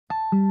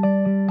I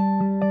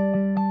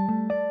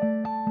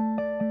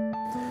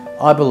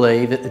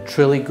believe that the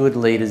truly good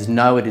leaders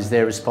know it is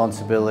their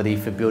responsibility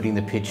for building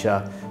the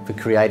picture, for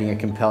creating a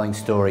compelling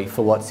story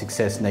for what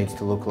success needs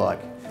to look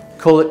like.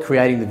 Call it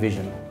creating the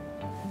vision.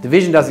 The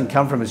vision doesn't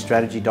come from a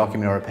strategy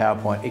document or a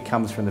PowerPoint, it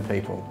comes from the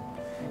people.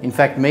 In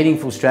fact,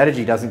 meaningful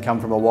strategy doesn't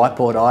come from a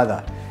whiteboard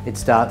either. It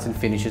starts and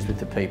finishes with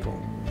the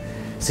people.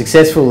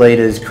 Successful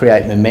leaders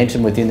create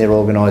momentum within their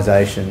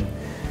organisation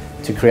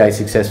to create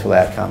successful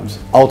outcomes.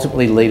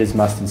 Ultimately, leaders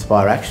must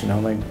inspire action.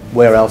 I mean,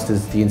 where else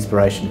does the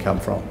inspiration come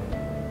from?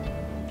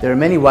 There are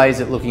many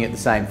ways at looking at the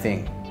same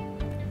thing.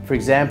 For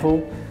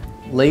example,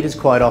 leaders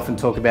quite often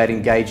talk about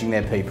engaging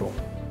their people.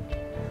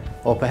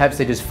 Or perhaps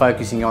they're just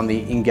focusing on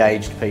the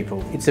engaged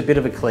people. It's a bit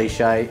of a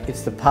cliche,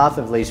 it's the path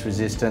of least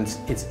resistance,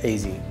 it's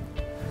easy.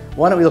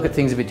 Why don't we look at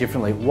things a bit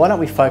differently? Why don't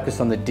we focus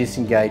on the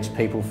disengaged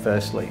people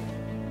firstly?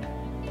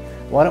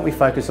 Why don't we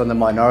focus on the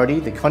minority,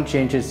 the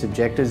conscientious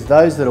objectors,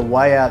 those that are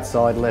way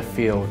outside left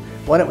field?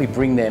 Why don't we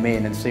bring them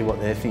in and see what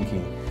they're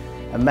thinking?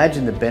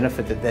 Imagine the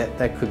benefit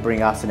that could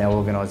bring us and our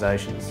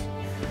organisations.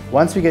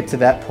 Once we get to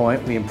that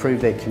point, we improve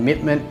their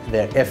commitment,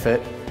 their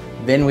effort,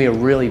 then we are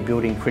really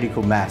building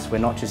critical mass. We're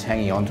not just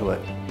hanging on to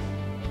it.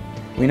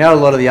 We know a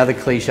lot of the other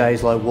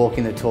cliches like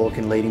walking the talk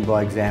and leading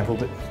by example,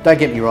 but don't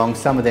get me wrong,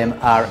 some of them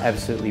are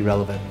absolutely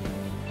relevant.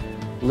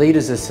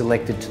 Leaders are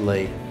selected to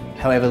lead.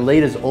 However,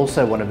 leaders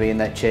also want to be in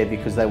that chair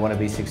because they want to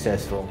be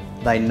successful.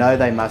 They know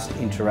they must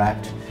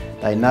interact.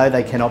 They know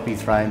they cannot be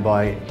thrown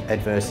by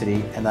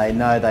adversity, and they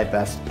know they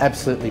must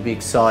absolutely be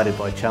excited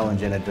by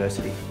challenge and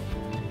adversity.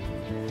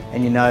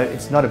 And you know,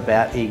 it's not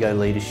about ego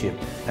leadership,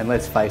 and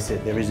let's face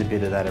it, there is a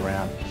bit of that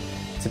around.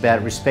 It's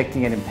about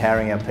respecting and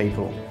empowering our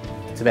people.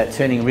 It's about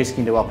turning risk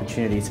into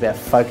opportunity. It's about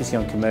focusing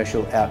on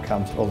commercial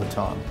outcomes all the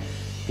time,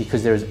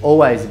 because there is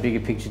always a bigger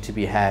picture to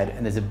be had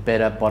and there's a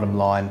better bottom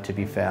line to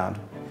be found.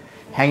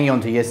 Hanging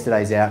on to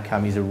yesterday's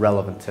outcome is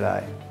irrelevant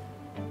today.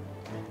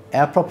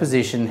 Our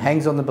proposition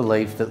hangs on the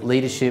belief that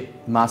leadership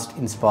must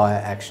inspire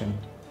action.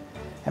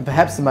 And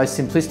perhaps the most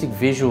simplistic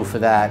visual for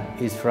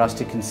that is for us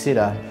to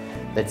consider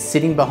that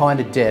sitting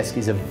behind a desk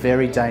is a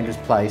very dangerous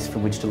place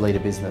from which to lead a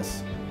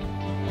business.